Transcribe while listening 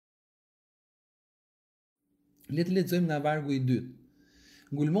Le të lexojmë nga vargu i dytë.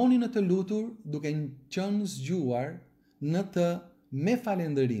 Ngulmoni në të lutur duke qenë zgjuar në të me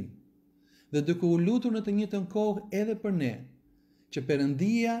falënderim dhe duke u lutur në të njëjtën kohë edhe për ne, që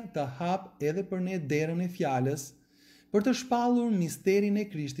Perëndia të hap edhe për ne derën e fjalës për të shpallur misterin e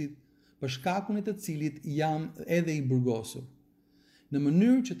Krishtit, për shkakun e të cilit jam edhe i burgosur, në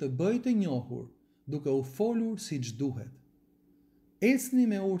mënyrë që të bëj të njohur duke u folur siç duhet. Ecni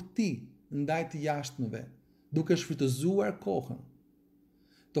me urti ndaj të jashtëmve, duke shfrytëzuar kohën.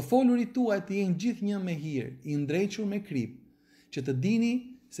 Të folurit tuaj të jenë gjithnjë me hir, i ndrequr me krip, që të dini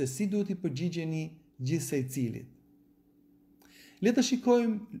se si duhet i përgjigjeni gjithsecilit. Le të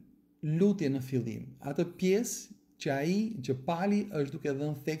shikojmë lutje në fillim, atë pjesë që pali është duke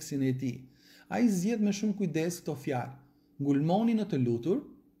dhënë theksin e tij. Ai zgjedh me shumë kujdes këto fjalë: ngulmoni në të lutur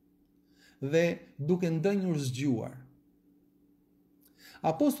dhe duke ndënjur zgjuar.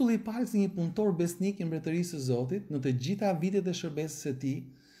 Apostulli i parë si një punëtor besnik i mbretërisë së Zotit, në të gjitha vitet e shërbesës së tij,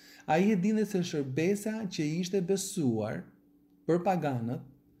 ai e dinte se shërbesa që ishte besuar për paganët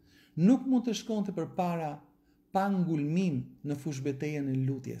nuk mund të shkonte përpara pa ngulmim në fushbetejën e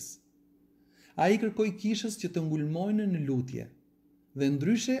lutjes. Ai kërkoi kishës që të ngulmojnë në lutje, dhe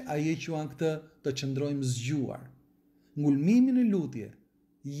ndryshe ai e quan këtë të qëndrojmë zgjuar. Ngulmimi në lutje,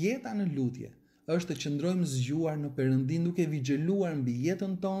 jeta në lutje, është të qëndrojmë zgjuar në Perëndin duke vigjeluar mbi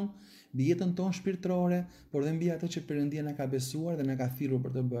jetën tonë shpirtërore, por dhe mbi atë që Perëndia na ka besuar dhe na ka thirrur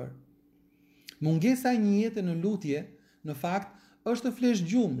për të bërë. Mungesa e një jete në lutje, në fakt, është të flesh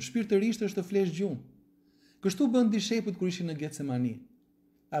gjumë, shpirtërisht është të flesh gjumë. Kështu bën dishepujt kur ishin në Getsemani.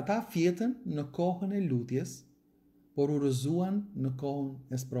 Ata fjetën në kohën e lutjes, por u rrëzuan në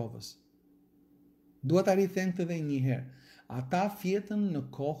kohën e sprovës. Dua ta ritheng këtë edhe një herë. Ata fjetën në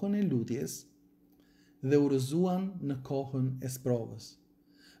kohën e lutjes dhe u rrëzuan në kohën e sprovës.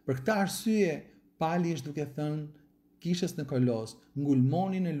 Për këtë arsye, Pali është duke thënë kishës në Kolos,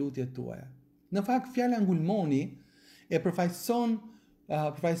 ngulmoni në lutjet tuaja. Në fakt, fjala ngulmoni e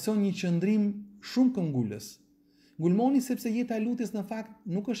përfaqëson një qëndrim shumë këmbgulës. Ngulmoni sepse jeta e lutjes në fakt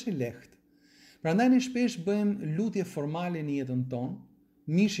nuk është e lehtë. Prandaj ne shpesh bëjmë lutje formale në jetën tonë,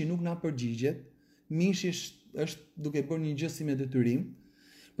 mishi nuk na përgjigjet, mishi është duke bërë një gjë si me detyrim.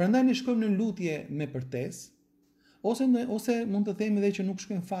 Prandaj ne shkojmë në lutje me përtesë, ose mund të themi edhe që nuk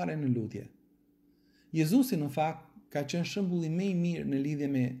shkojmë fare në lutje. Jezusi në fakt ka qenë shembulli më i mirë në lidhje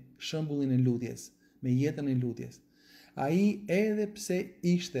me shembullin e lutjes, me jetën e lutjes. Ai edhe pse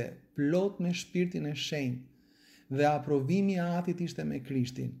ishte plot me shpirtin e shenjtë dhe aprovimi i Atit ishte me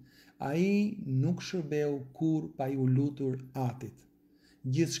Krishtin, ai nuk shërbeu kur pa ju lutur Atit.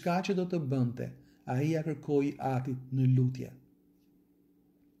 Gjithçka që do të bënte, ai ja kërkoi Atit në lutje.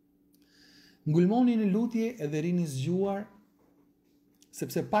 Ngulmoni në lutje edhe rini zgjuar,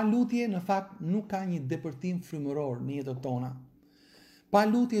 sepse pa lutje në fakt nuk ka një depërtim frymëror në jetën tona. Pa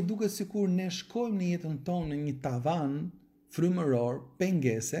lutje duket sikur ne shkojmë në jetën tonë në një tavan frymëror,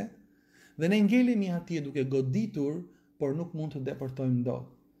 pengese, dhe ne ngelemi atje duke goditur, por nuk mund të depërtojmë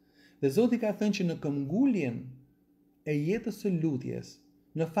dot. Dhe Zoti ka thënë që në këmbguljen e jetës së lutjes,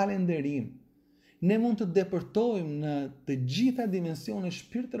 në falënderim, ne mund të depërtojmë në të gjitha dimensionet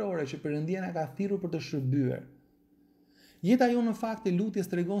shpirtërore që Perëndia na ka thirrur për të shërbyer. Jeta jonë në fakt e lutjes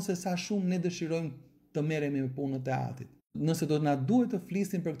tregon se sa shumë ne dëshirojmë të merremi me punën e Atit. Nëse do të na duhet të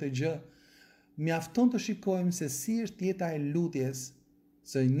flisim për këtë gjë, mjafton të shikojmë se si është jeta e lutjes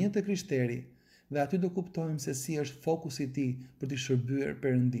së një të krishteri, dhe aty do kuptojmë se si është fokusi i tij për të shërbyer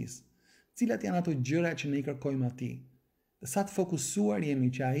Perëndis. Cilat janë ato gjëra që ne i kërkojmë atij? Sa të fokusuar jemi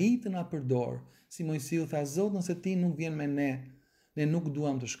që ai të na përdor, si Mojsiu tha, Zot, nëse ti nuk vjen me ne nuk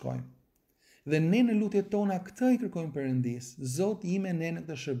duam të shkojmë. Dhe ne në lutjet tona këtë i kërkojmë Perëndis. Zot, i me ne në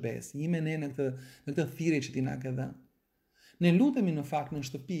këtë shërbes, i me ne në këtë thirrje që ti na ke dhënë. Ne lutemi në fakt në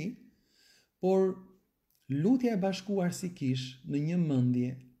shtëpi, por lutja e bashkuar si kish në një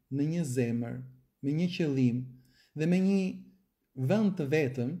mendje, në një zemër, me një qëllim dhe me një vend të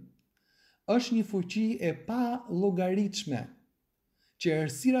vetëm, është një fuqi e pa llogaritshme, që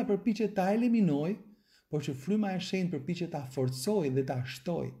errësira përpiqet ta eliminojë, por që fryma e shenjtë përpiqet ta forcojë dhe ta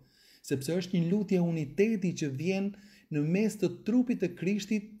shtojë, sepse është një lutje uniteti që vjen në mes të trupit të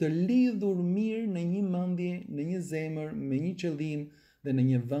Krishtit, të lidhur mirë në një mendje, në një zemër, me një qëllim dhe në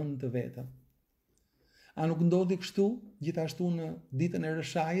një vend të vetëm. A nuk ndodhi kështu gjithashtu në ditën e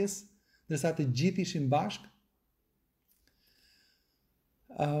rëshajës, ndërsa të gjithë ishin bashkë?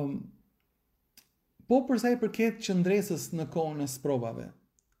 Po përsa i përket qëndresës në kohën e sprovave.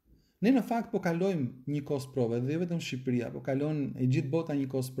 Ne në fakt po kalojmë një kohë sprove, dhe jo vetëm Shqipëria, po kalon e gjithë bota një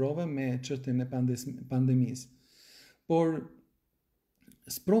kohë sprove me çështjen e pandemisë. Por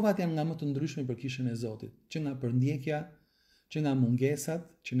Sprovat janë nga më të ndryshme për kishën e Zotit, që nga përndjekja, që nga mungesat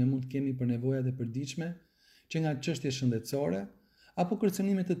që ne mund të kemi për nevojat e përditshme, që nga çështje shëndetësore, apo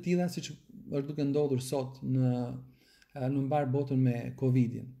kërcënime të tilla siç është duke ndodhur sot në mbar botën me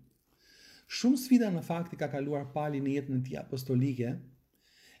Covidin. Shumë sfida në fakt i ka kaluar Pali në jetën e tij apostolike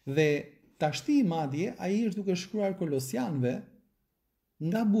dhe tashti madje ai është duke shkruar Kolosianëve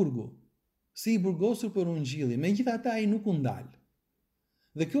nga burgu, si i burgosur për ungjilli, megjithatë ai nuk u ndal.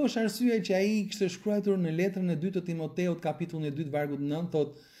 Dhe kjo është arsyeja që ai kishte shkruar në letrën e 2 të Timoteut, kapitullin e 2 vargu 9,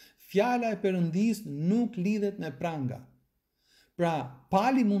 thotë: "Fjala e Perëndis nuk lidhet me pranga." Pra,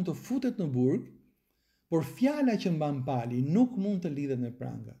 Pali mund të futet në burg, por fjala që mban Pali nuk mund të lidhet me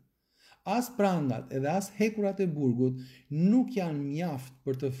pranga. As prangat edhe as hekurat e burgut nuk janë mjaft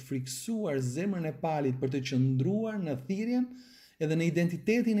për të friksuar zemrën e Palit për të qëndruar në thirrjen edhe në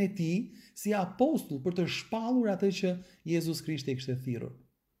identitetin e tij si apostull për të shpallur atë që Jezus Krishti kishte thirrur.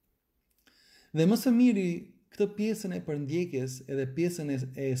 Dhe më së miri këtë pjesën e përndjekjes edhe pjesën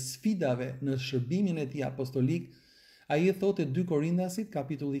e sfidave në shërbimin e tij apostolik, ai e thotë 2 Korintasit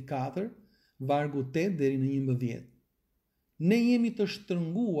kapitulli 4, vargu 8 deri në 11. Ne jemi të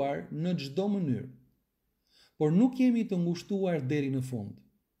shtrënguar në çdo mënyrë, por nuk jemi të ngushtuar deri në fund.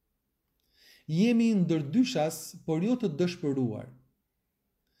 Jemi ndërdyshas, por jo të dëshpëruar.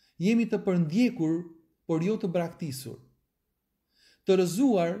 Jemi të përndjekur, por jo të braktisur. Të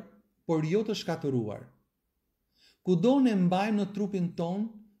rëzuar, por jo të shkatëruar. Kudo ne mbajmë në trupin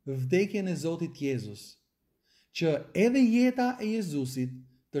ton vdekjen e Zotit Jezus, që edhe jeta e Jezusit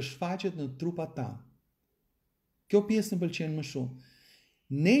të shfaqet në trupat tanë. Kjo pjesë më pëlqen më shumë.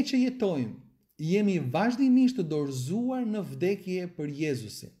 Ne që jetojmë, jemi vazhdimisht të dorëzuar në vdekje për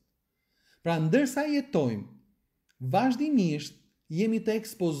Jezusin. Pra ndërsa jetojmë, vazhdimisht jemi të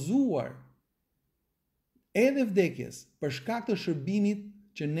ekspozuar edhe vdekjes për shkak të shërbimit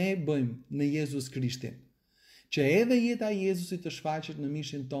që ne bëjmë në Jezus Krishtin, që edhe jeta e Jezusit të shfaqet në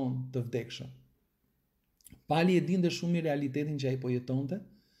mishin ton të vdekshëm. Pali e dinte shumë mirë realitetin që ai po jetonte,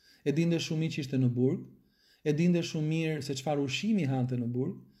 e dinte shumë mirë që ishte në burg, e dinte shumë mirë se çfarë ushqimi hante në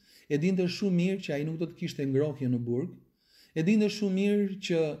burg, e dinte shumë mirë që ai nuk do të kishte ngrohje në burg, e dinte shumë mirë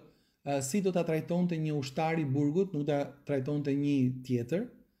që si do ta trajtonte një ushtar i burgut, nuk ta trajtonte një tjetër.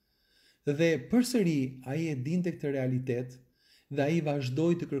 Dhe përsëri ai e dinte këtë realitet dhe ai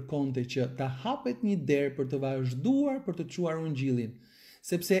vazhdoi të kërkonte që ta hapet një derë për të vazhduar për të çuar ungjillin,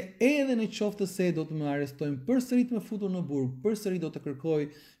 sepse edhe në qoftë se do të më arrestojnë përsëri të më futur në burg, përsëri do të kërkoj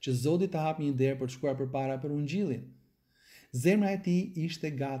që Zoti të hap një derë për të shkuar përpara për ungjillin. Zemra e tij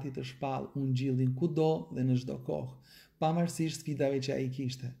ishte gati të shpallë ungjillin kudo dhe në çdo kohë, pavarësisht sfidave që ai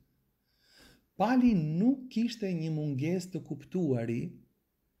kishte. Pali nuk kishte një mungesë të kuptuari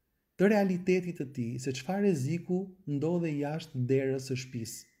të realitetit të tij se çfarë rreziku ndodhe jashtë derës së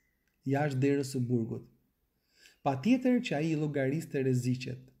shtëpisë, jashtë derës së burgut. Patjetër që ai llogariste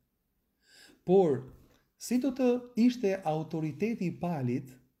rreziqet. Por si do të ishte autoriteti i Palit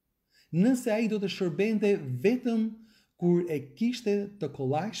nëse ai do të shërbente vetëm kur e kishte të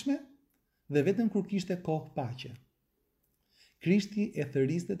kollajshme dhe vetëm kur kishte kohë paqe. Krishti e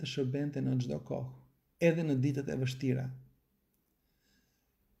thëriste të shërbente në çdo kohë, edhe në ditët e vështira.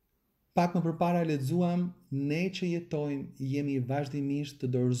 Pak më përpara lexuam, ne që jetojmë jemi vazhdimisht të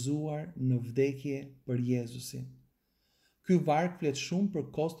dorëzuar në vdekje për Jezusin. Ky varg flet shumë për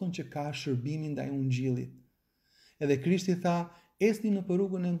koston që ka shërbimi ndaj ungjillit. Edhe Krishti tha, esni në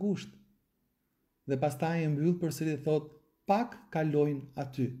rrugën e ngushtë. Dhe pastaj e mbyll përsëri dhe thot, pak kalojnë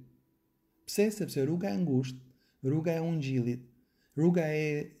aty. Pse? Sepse rruga e ngushtë, rruga e ungjillit, rruga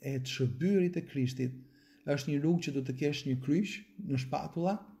e të shërbyrit të Krishtit, është një rrugë që do të kesh një kryq në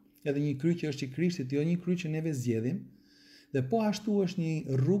shpatulla, edhe një kryq që është i Krishtit, jo një kryq që neve zgjedhim, dhe po ashtu është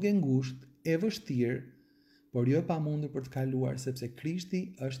një rrugë e ngushtë, e vështirë, por jo e pamundur për të kaluar, sepse Krishti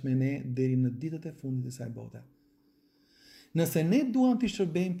është me ne deri në ditët e fundit të kësaj bote. Nëse ne duam të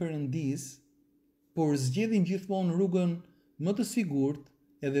shërbejmë Perëndis, por zgjedhim gjithmonë rrugën më të sigurt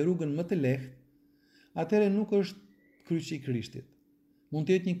edhe rrugën më të lehtë, atëherë nuk është kryqi i Krishtit. Mund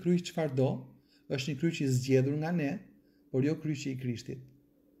të jetë një kryq çfarëdo, është një kryq i zgjedhur nga ne, por jo kryqi i Krishtit.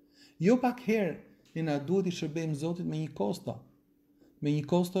 Jo pak herë ne na duhet të shërbejmë Zotit me një kosto, me një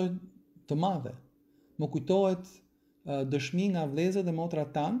kosto të madhe. Më kujtohet dëshmi nga vëllezërit dhe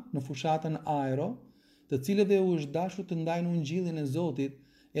motrat tanë në fushatën Aero, të cilëve u është dashur të ndajnë ungjillin e Zotit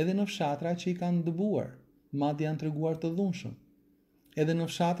edhe në fshatra që i kanë dëbuar, madje janë treguar të dhunshëm. Edhe në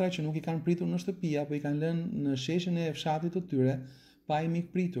fshatra që nuk i kanë pritur në shtëpi, apo i kanë lënë në sheshin e fshatit të tyre, pa i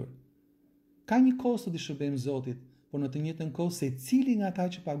mikpritur. Ka një kosto të shërbejmë Zotit, por në të njëjtën kohë secili nga ata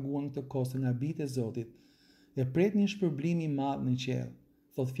që paguan këtë kosto nga bijtë e Zotit e pret një shpërblim i madh në qiell.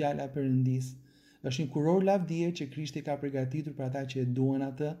 thot fjala e Perëndis. Është një kuror lavdie që Krishti ka përgatitur për ata që e duan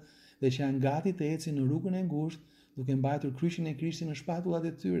atë dhe që janë gati të ecin në rrugën e ngushtë, duke mbajtur kryshin e Krishtit në shpatullat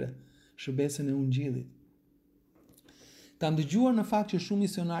e tyre, shërbesën e Ungjillit. Kam dëgjuar në fakt që shumë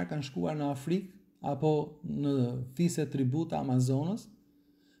misionar kanë shkuar në Afrikë apo në fise tributa Amazonës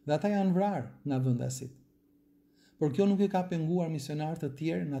dhe ata janë vrarë nga vendasit. Por kjo nuk i ka penguar misionarë të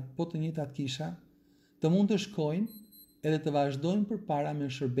tjerë në po të njëjtat kisha të mund të shkojnë edhe të vazhdojnë përpara me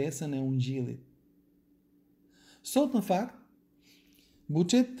shërbesën e Ungjillit. Sot në fakt,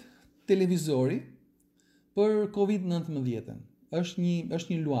 buxhet televizori për COVID-19 është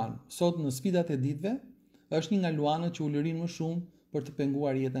një luan. Sot në sfidat e ditëve është një nga luanët që u lërin më shumë për të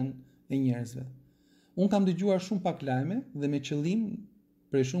penguar jetën e njerëzve. Unë kam dëgjuar shumë pak lajme dhe me qëllim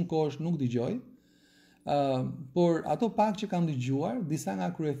prej shumë kohësh nuk dëgjoj, por ato pak që kam dëgjuar, disa nga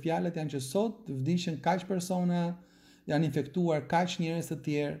kryefjalët janë që sot vdishin kaq persona, janë infektuar kaq njerëz të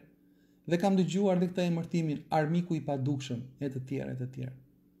tjerë, dhe kam dëgjuar dhe këtë emërtimin armiku i padukshëm e të tjerë e të tjerë.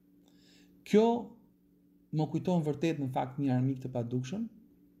 Kjo më kujton vërtet në fakt një armik të padukshëm,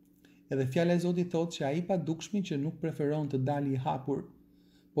 edhe fjala e Zotit thotë që ai padukshmi që nuk preferon të dalë i hapur,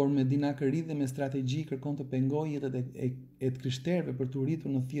 por me dinakëri dhe me strategji kërkon të pengojë jetët e të krishterëve për të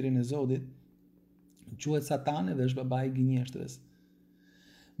rritur në thirrjen e Zotit, quhet Satani dhe është babai i gënjeshtrës.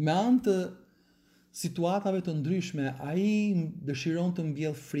 Me anë të situatave të ndryshme, ai dëshiron të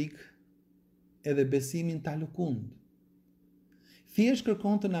mbjellë frikë edhe besimin ta lëkund. Thjesht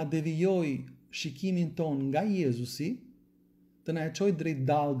kërkon të na devijojë shikimin ton nga Jezusi, të na e çojë drejt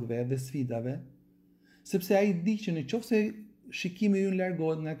dallgëve dhe sfidave, sepse ai di që në qoftë se shikimi ynë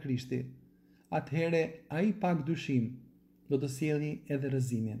largohet nga Krishti, atëherë ai pak dyshim do të sjellë edhe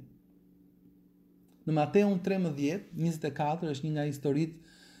rrëzimin. Në Mateun 13:24 është një nga historitë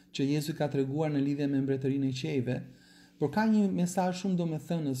që Jezu ka treguar në lidhje me mbretërinë e qejve, por ka një mesazh shumë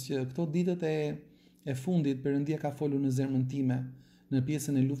domethënës që këto ditët e fundit Perëndia ka folur në zemrën time në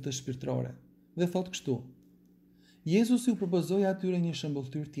pjesën e luftës shpirtërore. Dhe thotë kështu: Jezusi u propozoi atyre një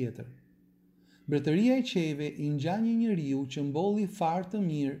shëmbulltyr tjetër. Mbretëria e qejve i ngjan një njeriu që mbolli far të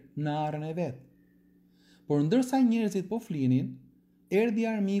mirë në arrën e vet. Por ndërsa njerëzit po flinin, erdhi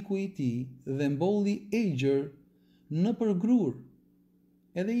armiku i tij dhe mbolli egjër në përgrur,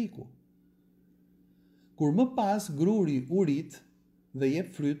 edhe iku. Kur më pas gruri u rit dhe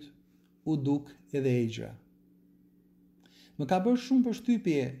jep fryt, u duk edhe egjra. Më ka bërë shumë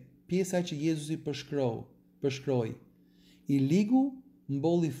përshtypje pjesa që Jezusi përshkroi. I ligu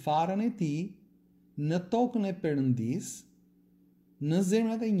mbolli farën e tij në tokën e Perëndis, në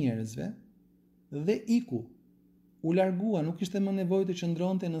zemrat e njerëzve dhe iku. U largua, nuk ishte më nevojë të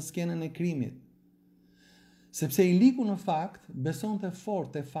qëndronte në skenën e krimit. Sepse i ligu në fakt besonte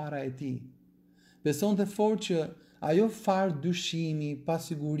fort te fara e tij. Besonte fort që ajo farë dyshimi,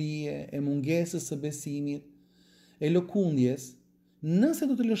 pasigurie, e mungesës së besimit, e lëkundjes, nëse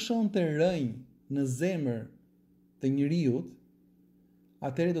do të lëshonte rënjë në zemër të njeriut,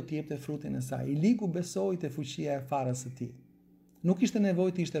 atëherë do të jepte frutin e saj. I ligu besoi te fuqia e farës së tij. Nuk ishte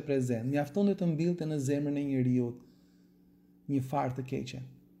nevojë të ishte prezent, mjaftonte të mbillte në zemrën e njeriut një farë të keqe.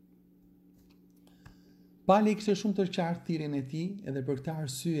 Pali kishte shumë të qartë thirrjen e tij, edhe për këtë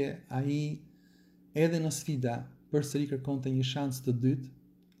arsye ai edhe në sfida përsëri kërkonte një shans të dytë,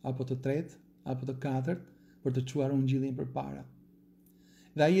 apo të tretë, apo të katërt për të çuar ungjillin përpara.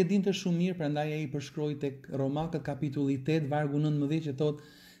 Dhe ai e dinte shumë mirë, prandaj ai përshkroi tek Romakët kapitulli 8 vargu 19 që thotë: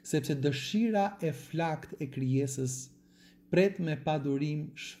 sepse dëshira e flakt e krijesës pret me padurim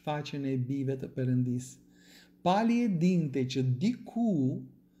shfaqjen e bijve të Perëndis. Pali e dinte që diku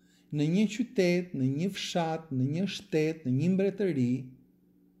në një qytet, në një fshat, në një shtet, në një mbretëri,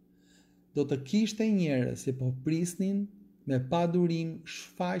 do të kishte njerëz që po prisnin me padurim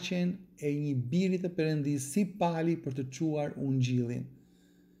shfaqjen e një biri të Perëndis si pali për të çuar ungjillin.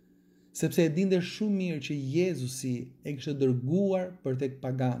 Sepse e dinte shumë mirë që Jezusi e kishte dërguar për tek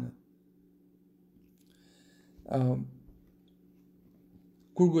paganët.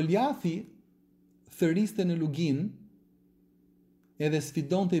 Kur Goliathi thëriste në lugin edhe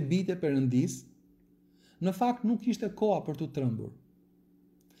sfidonte bijtë e Perëndis, në fakt nuk ishte koha për të trembur,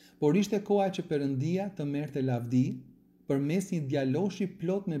 por ishte koha që Perëndia të merrte lavdi përmes një djaloshi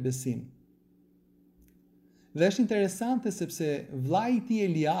plot me besim. Dhe është interesante sepse vllai i tij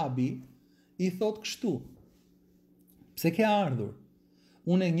Eliabi i thot kështu: pse ke ardhur?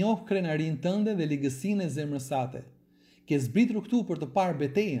 Unë e njoh krenarin tënde dhe ligësinë e zemrës sate. Ke zbritur këtu për të parë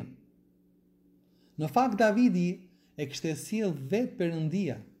betejën. Në fakt Davidi e kishte sjell vetë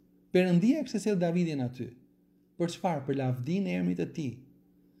Perëndia. Perëndia e kishte sjell Davidin aty. Për çfarë? Për lavdinë e emrit të tij.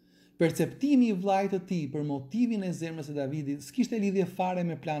 Perceptimi i vllajt të tij për motivin e zemrës së Davidit s'kishte lidhje fare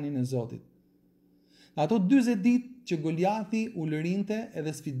me planin e Zotit. Ato 40 ditë që Goliathi u lërinte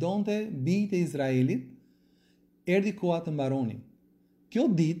edhe sfidonte bijtë e Izraelit, erdhi koha të mbaronin. Kjo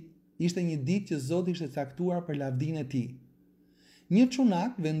ditë ishte një ditë që Zoti ishte caktuar për lavdinë e tij. Një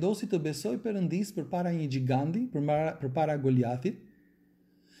çunak vendosi të besojë Perëndis përpara një giganti, përpara Goliathit,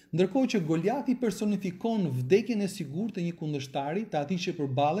 ndërkohë që Goliathi personifikon vdekjen e sigurt të një kundërshtari, të atij që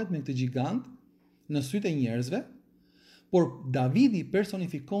përballet me këtë gigant në sytë e njerëzve, por Davidi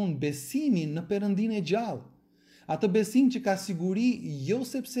personifikon besimin në Perëndinë e gjallë. Atë besim që ka siguri jo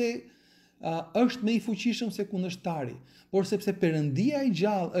sepse është më i fuqishëm se kundërshtari, por sepse Perëndia e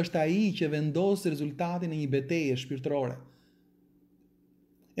gjallë është ai që vendos rezultatin e një betejë shpirtërore.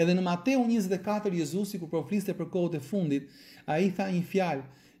 Edhe në Mateu 24 Jezusi kur po fliste për kohët e fundit, ai tha një fjalë: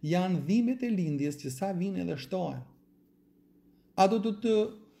 janë dhimbjet e lindjes që sa vinë edhe shtohen. A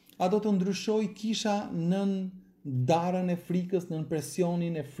do të ndryshoj kisha nën darën e frikës, nën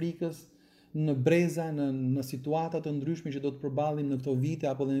presionin e frikës, në breza, në situata të ndryshme që do të përballim në këto vite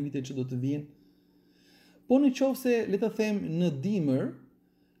apo dhe në vitet që do të vinë? Po në qoftë se, le të them, në dimër,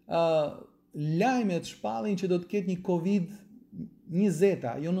 lajmet shpallin që do të ketë një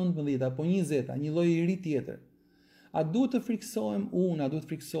Covid-20, jo 19, po 20, një lloj i ri tjetër. A duhet të friksohem unë, a duhet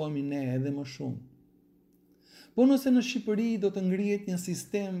të friksohemi ne edhe më shumë? Po nëse në Shqipëri do të ngrihet një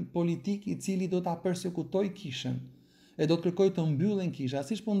sistem politik i cili do ta persekutoj kishën e do të kërkoj të mbyllen kisha,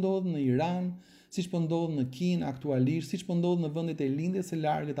 siç po ndodh në Iran, siç po ndodh në Kinë aktualisht, siç po ndodh në vendet e lindjes së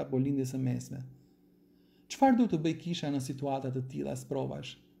largët apo lindjes së mesme. Çfarë duhet të bëj kisha në situata të tilla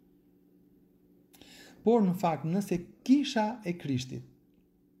sprovash? Por në fakt, nëse kisha e Krishtit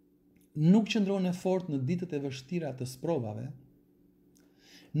nuk qëndron e fortë në ditët e vështira të sprovave,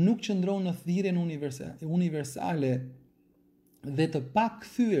 nuk qëndron në thirrjen universale dhe të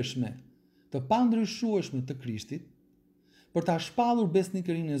pakkthyeshme, të pandryshueshme të Krishtit, për ta shpallur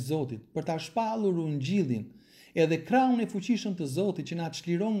besnikërinë e Zotit, për ta shpallur ungjillin, edhe krahun e fuqishëm të Zotit që na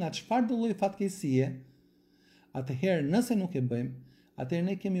çliron nga çfarëdo lloj fatkeqësie, atëherë nëse nuk e bëjmë, atëherë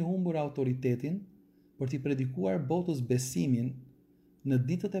ne kemi humbur autoritetin për t'i predikuar botës besimin në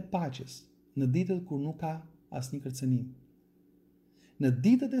ditët e paqes, në ditët kur nuk ka asnjë kërcënim. Në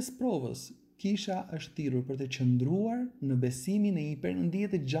ditët e sprovës, kisha është thirrur për të qëndruar në besimin e një Perëndie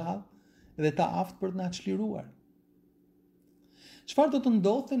të gjallë dhe të aftë për të na çliruar. Çfarë do të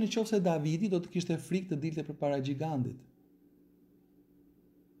ndodhte nëse Davidi do të kishte frikë të dilte përpara gigantit?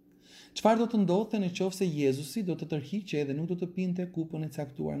 Çfarë do të ndodhte nëse Jezusi do të tërhiqej dhe nuk do të pinte kupën e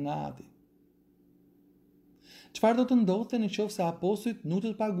caktuar nga Ati? Çfarë do të ndodhte nëse apostujt nuk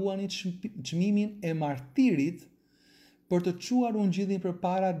do të paguanin çmimin e martirit për të çuar ungjillin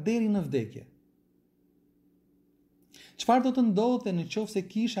përpara deri në vdekje? Çfarë do të ndodhte nëse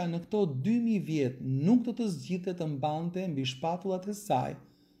kisha në këto 2000 vjet nuk do të zgjidhte të mbante mbi shpatullat e saj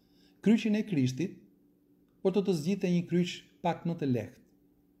kryqin e Krishtit, por do të zgjidhte një kryq pak më të lehtë,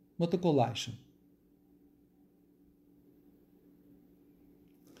 më të kollajshëm?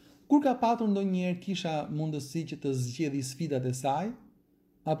 Kur ka patur ndonjëherë kisha mundësi që të zgjedhë sfidat e saj,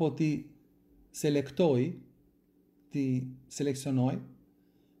 apo ti seleksionoj,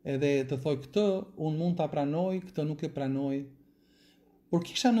 edhe të thoj këtë unë mund ta pranoj, këtë nuk e pranoj. Por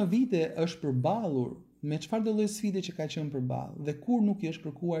kisha në vite është përballur me çfarëdo lloj sfide që ka qenë përballë dhe kur nuk i është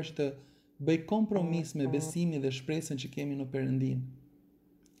kërkuar që të bëj kompromis me besimin dhe shpresën që kemi në Perëndin.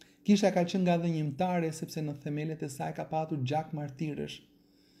 Kisha ka qenë gëdhënjimtare sepse në themelet e saj ka patur gjak martirësh,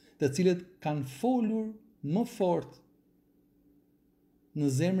 të cilët kanë folur më fort në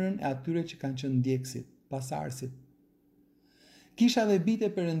zemrën e atyre që kanë qenë ndjekësit, pasardhësit. Kisha dhe bijtë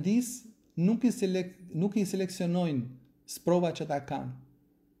e Perëndis nuk i seleksionojnë sprovat që ta kanë.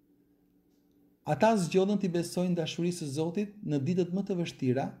 Ata zgjodhen t'i besojnë dashurisë së Zotit në ditët më të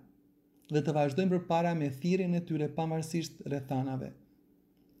vështira dhe të vazhdojnë përpara me thirrjen e tyre pavarësisht rrethanave.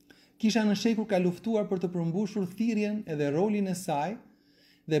 Kisha në shekur ka luftuar për të përmbushur thirrjen edhe rolin e saj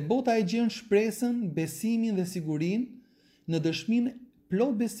dhe bota e gjen shpresën, besimin dhe sigurinë në dëshminë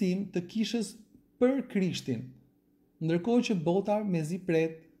plot besim të kishës për Krishtin, ndërkohë që bota mezi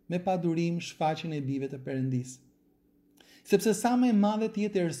pret me padurim shfaqjen e bijve të Perëndis. Sepse sa më e madhe të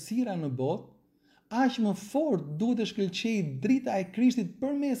jetë errësira në botë, aq më fort duhet të shkëlqejë drita e Krishtit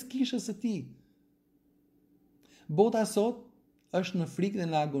përmes kishës së tij. Bota sot është në frikë dhe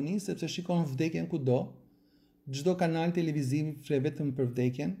në agoni sepse shikon vdekjen kudo. Çdo kanal televiziv flet vetëm për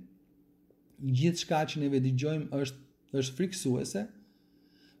vdekjen. Gjithçka që ne dëgjojmë është frikësuese,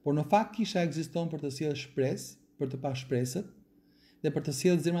 por në fakt kisha ekziston për të sjellë shpresë, për të pa shpresët dhe për të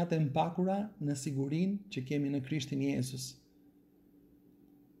sjellë zemrat e mpakura në sigurinë që kemi në Krishtin Jezus.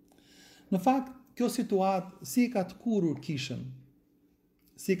 Në fakt, kjo situatë si ka të kurur kishën,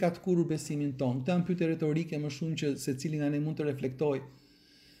 si ka të kurur besimin tonë. Këto janë pyetje retorike më shumë që secili nga ne mund të reflektoj.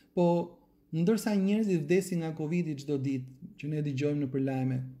 Po ndërsa njerëzit vdesin nga Covidi çdo ditë, që ne dëgjojmë nëpër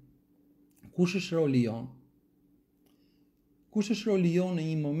lajme, kush është roli jon? Kush është roli jon në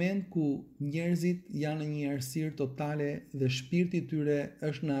një moment ku njerëzit janë në një errësirë totale dhe shpirti i tyre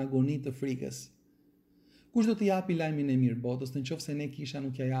është në agoni të frikës? Kush do të japi lajmin e mirë botës, nëse ne kisha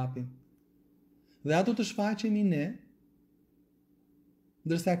nuk ja japim? Dhe ato të shfaqemi ne,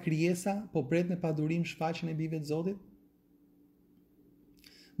 ndërsa krijesa po pret me padurim shfaqjen e bijve të Zotit?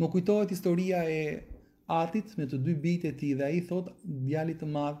 Më kujtohet historia e Atit me të dy bijtë e tij dhe ai thot djalit të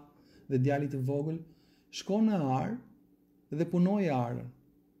madh dhe djalit të vogël, shko në ar dhe punoj arën.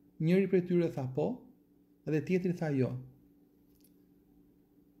 Njëri prej tyre tha po dhe tjetri tha jo.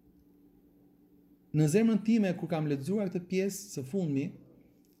 Në zemrën time kur kam lexuar këtë pjesë së fundmi,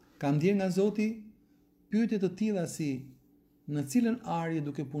 kam ndier nga Zoti pyetje të tilla si në cilën arje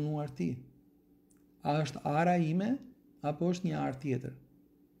duke punuar ti? A është ara ime apo është një arë tjetër?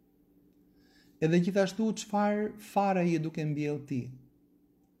 Edhe gjithashtu çfarë fare je duke mbjell ti?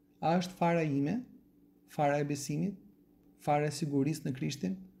 A është fara ime, fara e besimit, fara e sigurisë në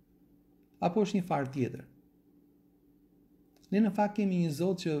Krishtin, apo është një farë tjetër? Ne në fakt kemi një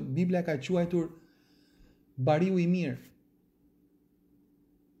Zot që Biblia ka quajtur bariu i mirë,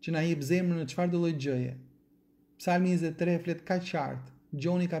 që na jep zemrën në çfarëdo lloj gjëje. Psalmi 23 flet kaq qartë,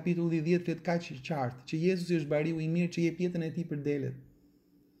 Gjoni kapitulli 10 flet kaq qartë, që Jezusi është bariu i mirë që jep jetën e tij për delet.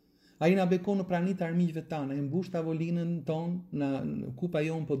 Ai na bekon në praninë të armiqve tanë, ai mbush tavolinën tonë, në kupa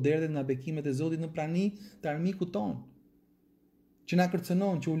jon po derdhet nga bekimet e Zotit në prani të armikut tonë, që na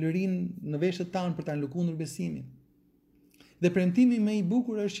kërcënon, që ulërin në veshët tanë për ta lëkundur besimin. Dhe premtimi më i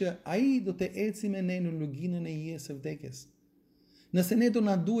bukur është që ai do të ecë me ne në luginën e hijes së vdekjes. Nëse ne do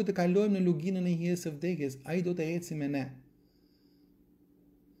na duhet të kalojmë në luginën e hijes së vdekjes, ai do të ecë me ne.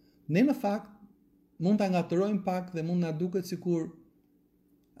 Ne në fakt mund ta ngatërojmë pak dhe mund na duket sikur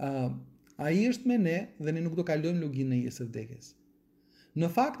ai është me ne dhe ne nuk do kalojmë luginën e hijes së vdekjes. Në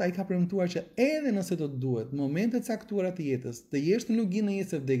fakt ai ka premtuar që edhe nëse do të duhet momente caktuara të jetës të jesh në luginën e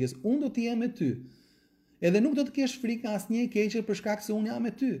hijes së vdekjes, unë do të jem me ty. Edhe nuk do të kesh frikë nga asnjë e keqe për shkak se unë jam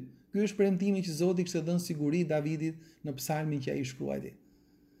me ty. Ky është premtimi që Zoti kishte dhënë siguri Davidit në psalmin që ai shkruajti.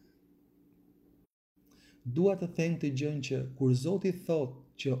 Dua të them këtë gjë që kur Zoti thotë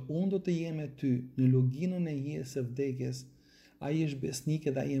që unë do të jem me ty në luginën e hijes së vdekjes, ai është besnik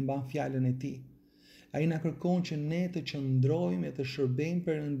dhe ai e mban fjalën e tij. Ai na kërkon që ne të qëndrojmë e të shërbejmë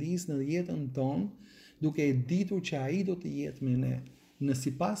Perëndis në jetën tonë, duke e ditur që ai do të jetë me ne, në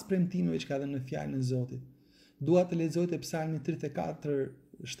sipas premtimeve që ka dhënë në fjalën e Zotit. Dua të lexoj te Psalmi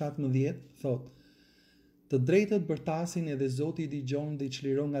 34:17, thotë: Të drejtët bërtasin edhe Zoti i dëgjon dhe i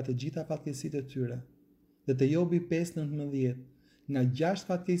çliron nga të gjitha fatkeqësitë e tyre. Dhe te Jobi 5:19, nga 6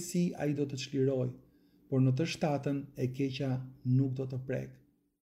 fatkeqësi ai do të çliroj, por në të 7-ën e keqja nuk do të prek.